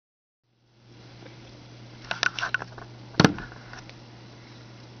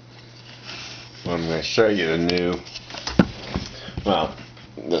I'm going to show you the new, well,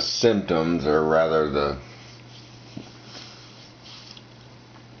 the symptoms, or rather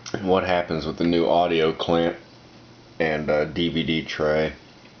what happens with the new audio clamp and DVD tray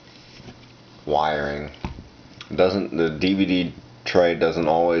wiring. The DVD tray doesn't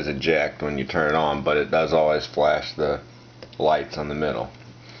always eject when you turn it on, but it does always flash the lights on the middle.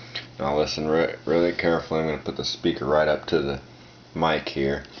 Now listen really carefully. I'm going to put the speaker right up to the mic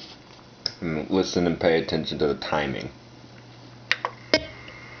here, and listen and pay attention to the timing.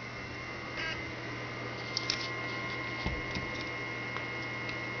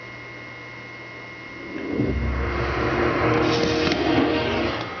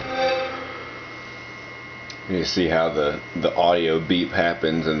 You see how the audio beep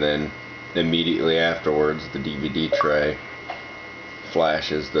happens, and then immediately afterwards the DVD tray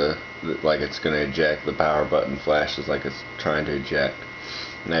flashes like it's going to eject. The power button flashes like it's trying to eject.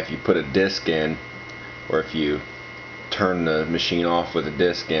 Now if you put a disc in, or if you turn the machine off with a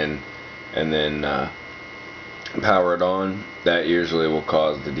disc in and then power it on, that usually will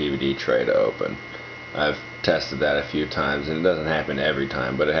cause the DVD tray to open. I've tested that a few times, and it doesn't happen every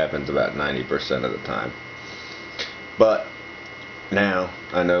time, but it happens about 90% of the time. But now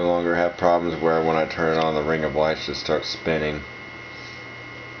I no longer have problems where when I turn it on, the ring of lights just starts spinning,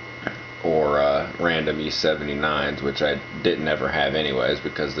 or random E79s, which I didn't ever have anyways,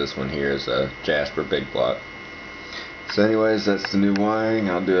 because this one here is a Jasper Big Block. So anyways, that's the new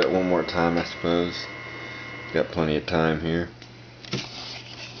wiring. I'll do it one more time, I suppose. Got plenty of time here.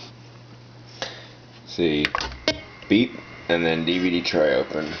 See, beep, and then DVD tray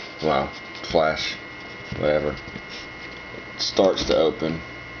open. Well, flash, whatever. It starts to open.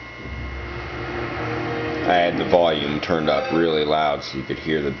 I had the volume turned up really loud so you could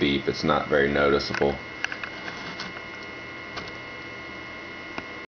hear the beep. It's not very noticeable.